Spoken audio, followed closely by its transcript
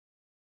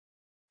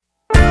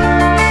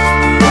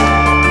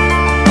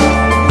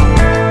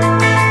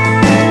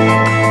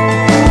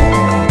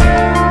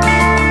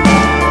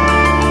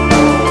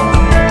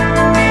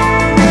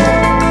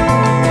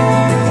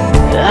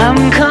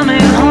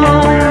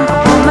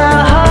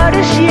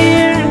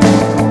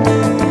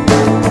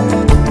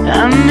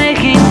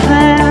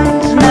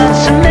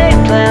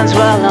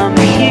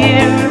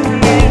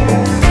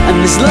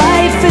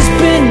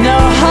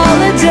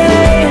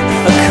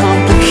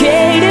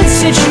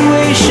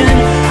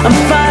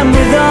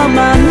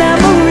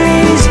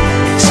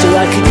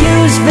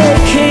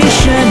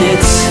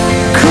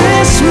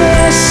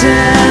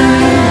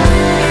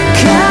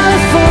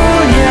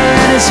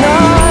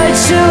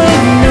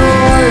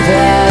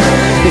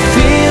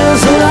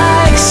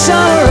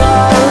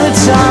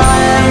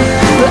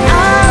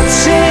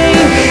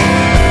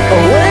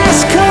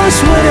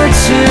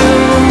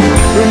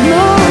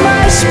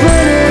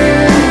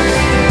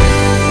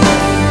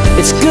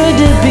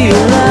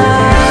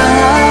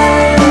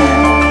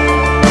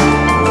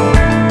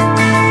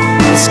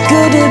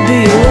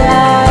be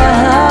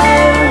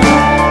alive.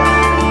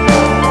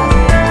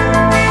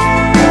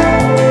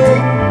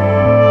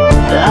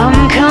 I'm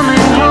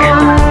coming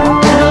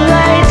home to the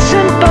lights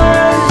and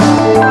buzz.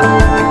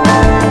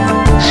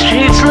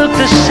 Streets look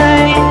the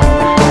same,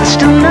 but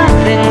still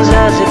nothing's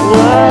as it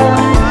was.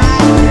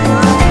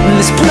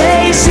 This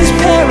place is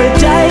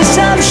paradise,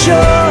 I'm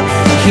sure.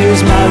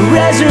 Here's my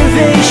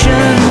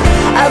reservation.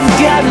 I've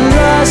gotten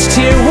lost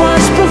here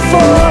once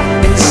before.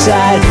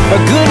 Inside a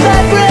good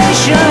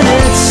vibration.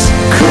 It's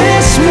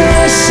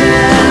Christmas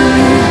in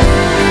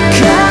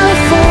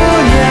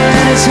California,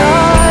 and it's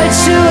hard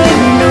to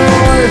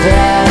ignore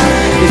that.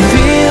 It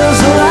feels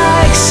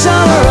like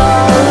summer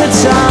all the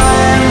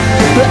time.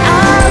 But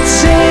I'll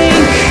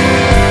take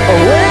a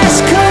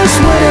West Coast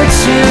winter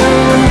to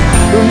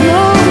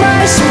remove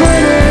my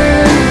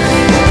splinters.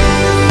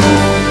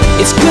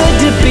 It's good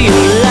to be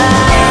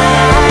alive.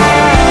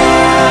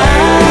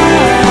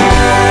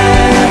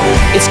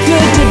 It's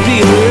good to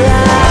be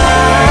alive.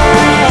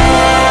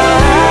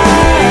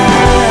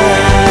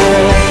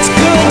 It's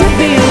good to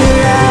be alive.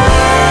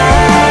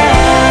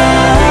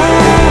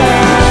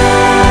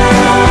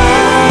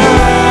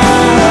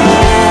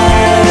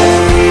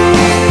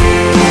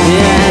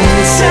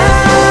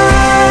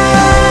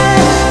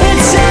 And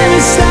time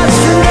it stops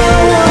for no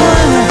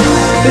one.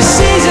 The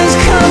seasons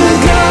come and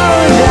go,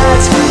 and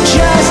that's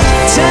just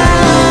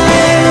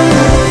time.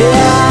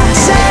 Yeah,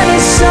 Santa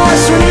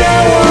stops for no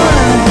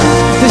one.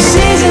 The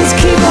seasons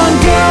keep on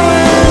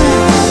going,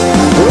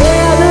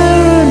 whether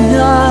or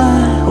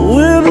not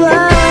we're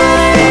blind.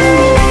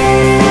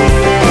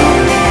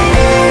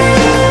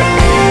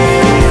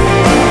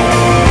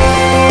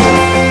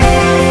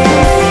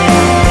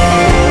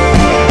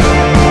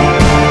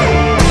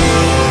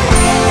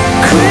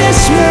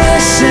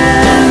 Christmas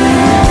in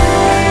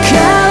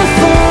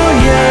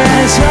California,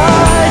 it's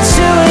hard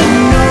to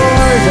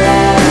ignore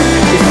that.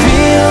 It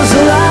feels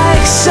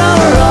like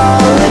summer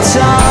all the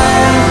time.